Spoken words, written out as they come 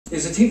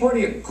Is the Tea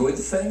Party a good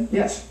thing?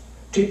 Yes.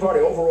 Tea Party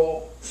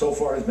overall, so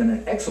far, has been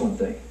an excellent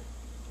thing.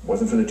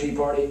 Wasn't for the Tea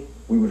Party,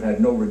 we would have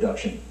had no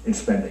reduction in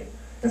spending.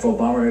 If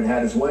Obama had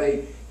had his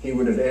way, he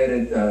would have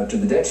added to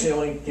the debt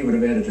ceiling, he would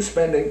have added to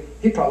spending,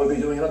 he'd probably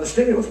be doing another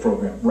stimulus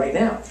program right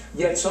now.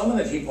 Yet some of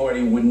the Tea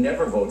Party would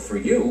never vote for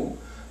you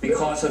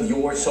because of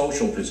your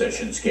social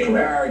positions, gay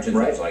marriage and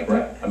things like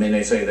that. I mean,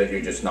 they say that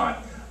you're just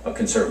not a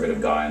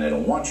conservative guy and they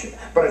don't want you.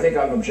 But I think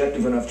I'm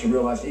objective enough to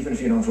realize even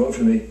if you don't vote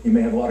for me, you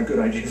may have a lot of good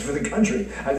ideas for the country. I